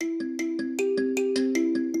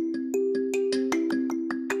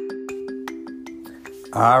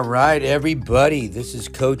All right, everybody. This is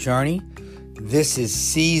Coach Arnie. This is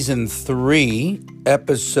Season 3,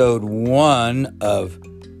 Episode 1 of,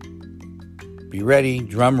 be ready,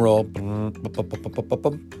 drum roll,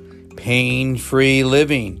 Pain-Free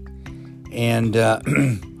Living. And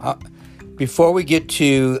before we get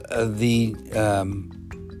to the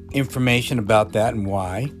information about that and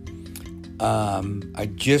why, I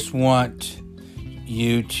just want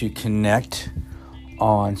you to connect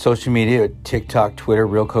on social media, TikTok, Twitter,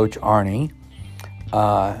 Real Coach Arnie,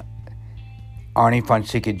 Arnie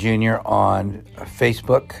Fonseca Jr. on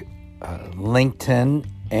Facebook, LinkedIn,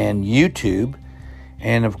 and YouTube,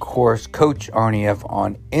 and of course, Coach Arnie F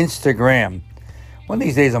on Instagram. One of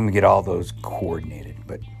these days, I'm gonna get all those coordinated,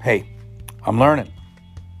 but hey, I'm learning.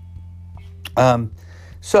 A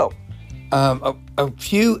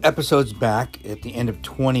few episodes back at the end of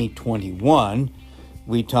 2021,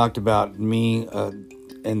 we talked about me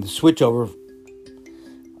and the switchover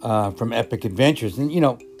from Epic Adventures. And,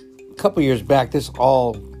 a couple years back, this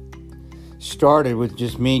all started with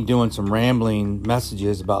just me doing some rambling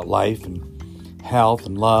messages about life and health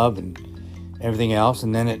and love and everything else.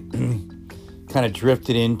 And then it kind of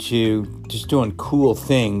drifted into just doing cool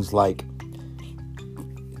things like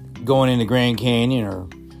going into Grand Canyon or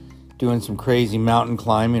doing some crazy mountain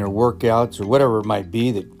climbing or workouts or whatever it might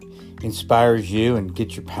be that inspires you and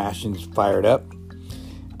gets your passions fired up.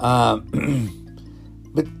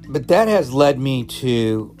 But that has led me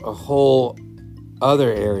to a whole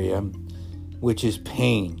other area, which is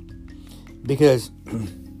pain. Because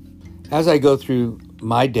as I go through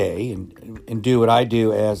my day and do what I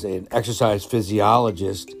do as an exercise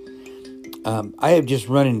physiologist, I have just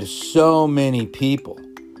run into so many people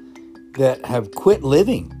that have quit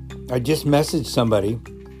living. I just messaged somebody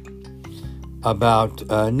about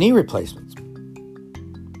knee replacements.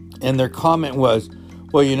 And their comment was,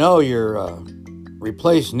 well, your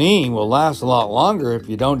replaced knee will last a lot longer if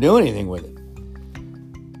you don't do anything with it.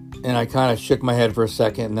 And I kind of shook my head for a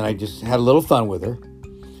second, and then I just had a little fun with her.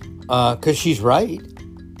 Because she's right.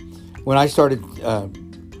 When I started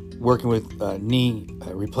working with knee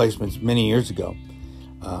replacements many years ago,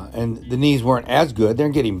 and the knees weren't as good, they're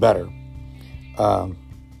getting better. But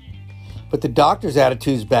the doctor's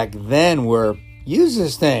attitudes back then were, use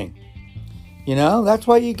this thing. That's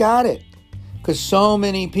why you got it. Because so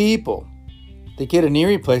many people that get a knee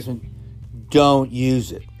replacement don't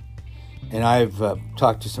use it. And I've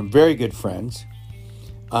talked to some very good friends.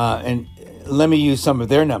 And let me use some of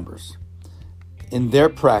their numbers. In their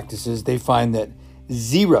practices, they find that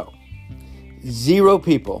zero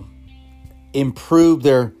people improve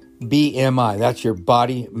their BMI. That's your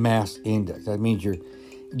body mass index. That means you're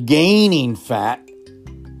gaining fat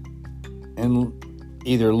and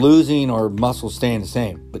either losing or muscle staying the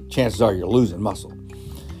same, but chances are you're losing muscle,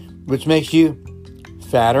 which makes you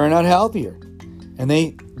fatter and unhealthier. And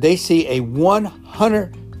they see a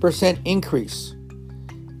 100% increase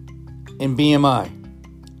in BMI,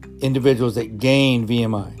 individuals that gain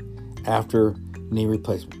BMI after knee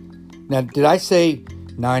replacement. Now, did I say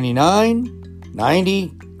 99,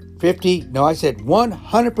 90, 50? No, I said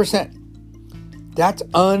 100%. That's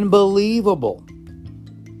unbelievable.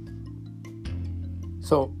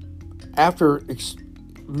 So after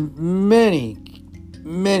many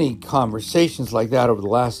conversations like that over the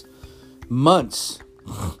last months,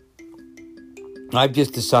 I've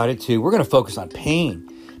just decided we're going to focus on pain,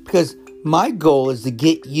 because my goal is to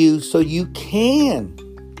get you so you can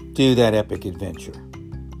do that epic adventure,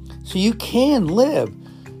 so you can live.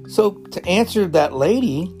 So to answer that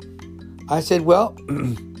lady, I said, well,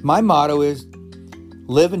 my motto is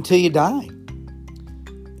live until you die.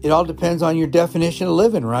 It all depends on your definition of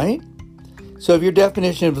living, right? So if your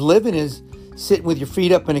definition of living is sitting with your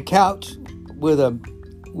feet up on a couch with a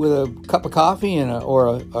cup of coffee and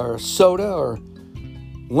or a soda or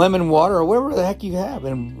lemon water or whatever the heck you have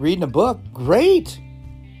and reading a book, great.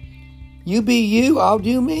 You be you, I'll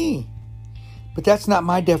do me. But that's not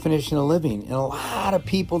my definition of living. And a lot of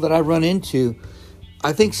people that I run into,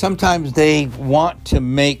 I think sometimes they want to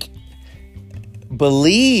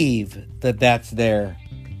believe that that's their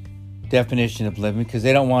definition of living because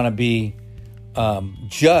they don't want to be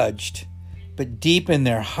judged. But deep in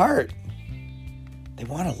their heart, they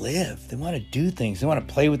want to live. They want to do things. They want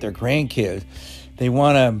to play with their grandkids. They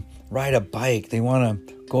want to ride a bike. They want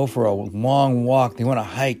to go for a long walk. They want to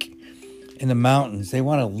hike in the mountains. They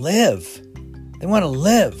want to live. They want to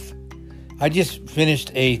live. I just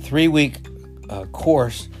finished a 3-week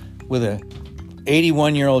course with a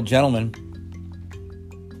 81-year-old gentleman,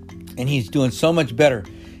 and he's doing so much better.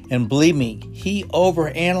 And believe me, he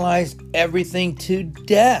overanalyzed everything to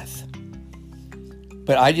death.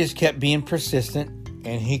 But I just kept being persistent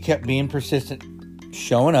And he kept being persistent,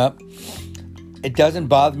 showing up. It doesn't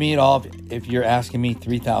bother me at all if you're asking me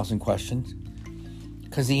 3,000 questions,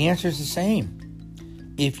 because the answer is the same.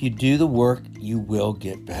 If you do the work, you will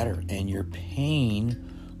get better and your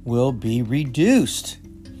pain will be reduced.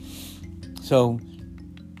 So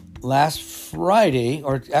last Friday,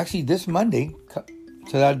 or actually this Monday,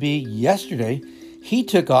 so that'd be yesterday, he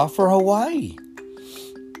took off for Hawaii.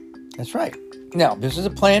 That's right. Now, this is a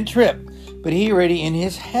planned trip, but he already in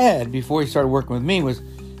his head, before he started working with me, was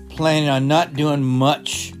planning on not doing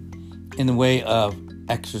much in the way of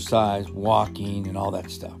exercise, walking, and all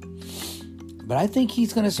that stuff. But I think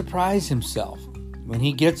he's going to surprise himself when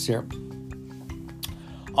he gets there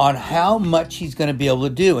on how much he's going to be able to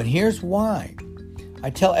do. And here's why. I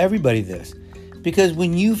tell everybody this. Because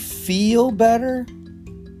when you feel better,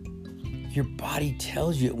 your body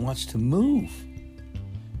tells you it wants to move.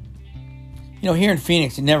 You know, here in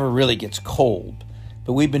Phoenix, it never really gets cold.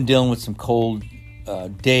 But we've been dealing with some cold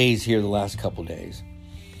days here the last couple days.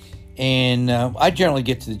 And I generally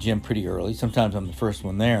get to the gym pretty early. Sometimes I'm the first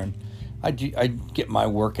one there. And I get my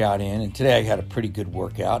workout in. And today I had a pretty good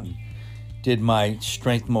workout and did my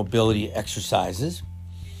strength mobility exercises.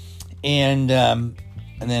 And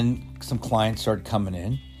then some clients started coming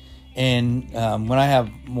in. And when I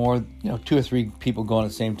have more, 2 or 3 people going at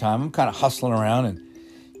the same time, I'm kind of hustling around and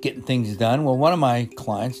getting things done. Well, one of my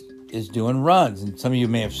clients is doing runs. And some of you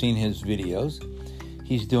may have seen his videos.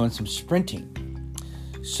 He's doing some sprinting.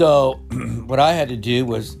 So what I had to do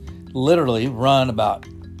was literally run about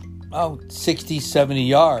 60, 70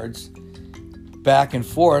 yards back and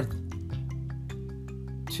forth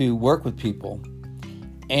to work with people.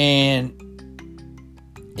 And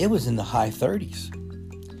it was in the high 30s.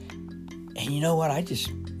 And you know what? I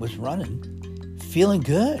just was running, feeling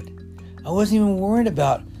good. I wasn't even worried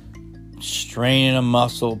about straining a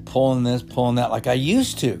muscle, pulling this, pulling that like I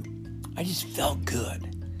used to. I just felt good.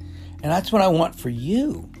 And that's what I want for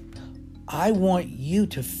you. I want you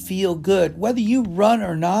to feel good. Whether you run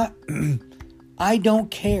or not, I don't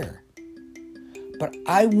care. But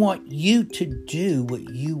I want you to do what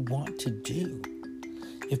you want to do.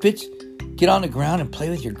 If it's get on the ground and play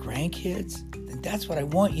with your grandkids, then that's what I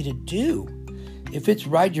want you to do. If it's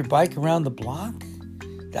ride your bike around the block,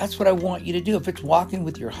 that's what I want you to do. If it's walking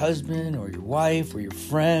with your husband or your wife or your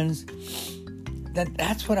friends, then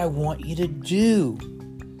that's what I want you to do.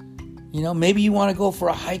 Maybe you want to go for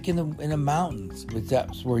a hike in the mountains, if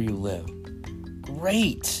that's where you live.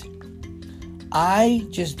 Great. I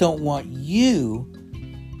just don't want you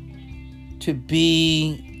to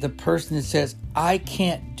be the person that says, I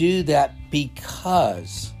can't do that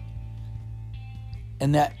because.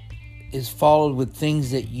 And that is followed with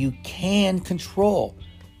things that you can control.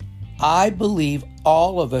 I believe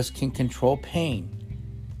all of us can control pain.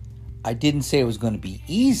 I didn't say it was going to be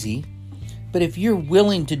easy, but if you're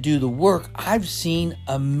willing to do the work, I've seen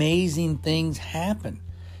amazing things happen.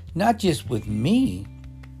 Not just with me,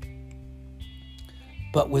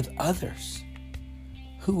 but with others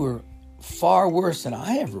who were far worse than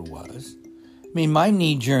I ever was. I mean, my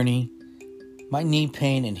knee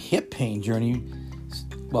pain and hip pain journey,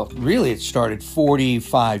 well, really it started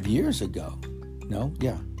 45 years ago.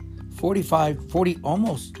 45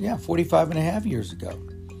 and a half years ago.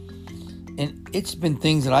 And it's been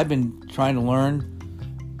things that I've been trying to learn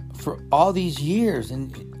for all these years.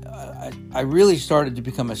 And I really started to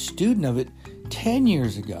become a student of it 10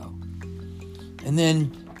 years ago. And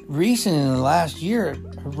then recently, in the last year,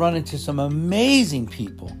 I've run into some amazing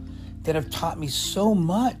people that have taught me so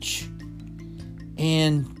much.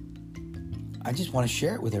 And I just want to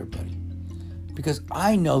share it with everybody because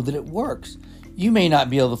I know that it works. You may not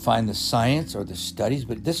be able to find the science or the studies,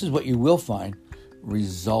 but this is what you will find: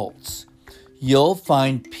 results. You'll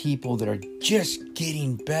find people that are just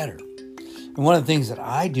getting better. And one of the things that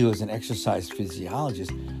I do as an exercise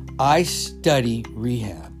physiologist, I study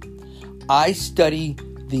rehab. I study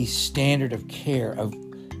the standard of care of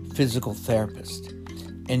physical therapists.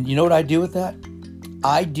 And you know what I do with that?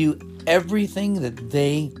 I do everything that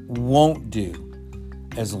they won't do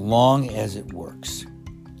as long as it works.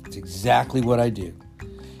 It's exactly what I do.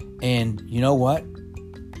 And you know what?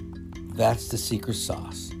 That's the secret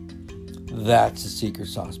sauce. That's the secret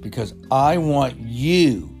sauce, because I want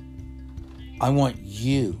you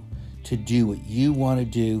to do what you want to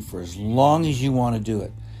do for as long as you want to do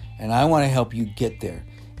it. And I want to help you get there.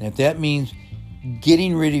 And if that means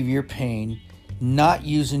getting rid of your pain, not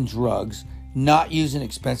using drugs, not using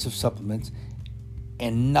expensive supplements,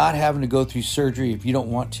 and not having to go through surgery if you don't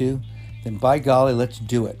want to, then by golly, let's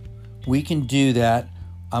do it. We can do that.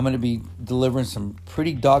 I'm going to be delivering some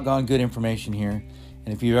pretty doggone good information here.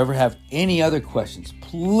 And if you ever have any other questions,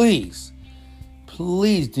 please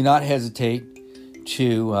do not hesitate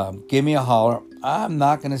to give me a holler. I'm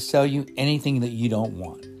not going to sell you anything that you don't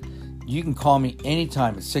want. You can call me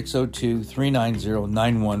anytime at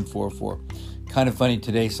 602-390-9144. Kind of funny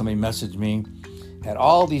today, somebody messaged me, had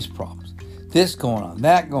all these problems, this going on,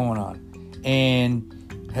 that going on, and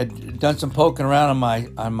had done some poking around on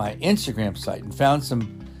my Instagram site and found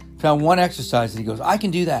one exercise that he goes, I can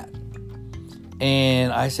do that.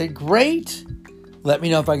 And I said, great, let me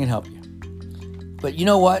know if I can help you. But you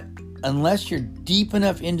know what? Unless you're deep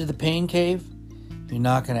enough into the pain cave, you're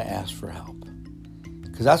not going to ask for help.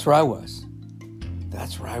 Because that's where I was.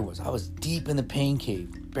 I was deep in the pain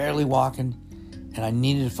cave, barely walking, and I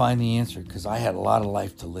needed to find the answer because I had a lot of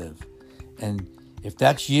life to live. And if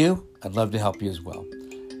that's you, I'd love to help you as well.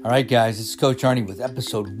 All right, guys, this is Coach Arnie with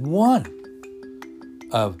episode 1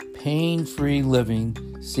 of Pain-Free Living,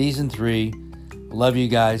 Season 3. I love you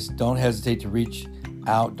guys. Don't hesitate to reach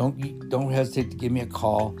out. Don't hesitate to give me a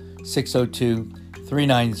call,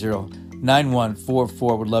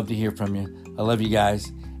 602-390-9144. Would love to hear from you. I love you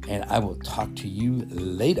guys, and I will talk to you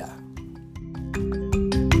later.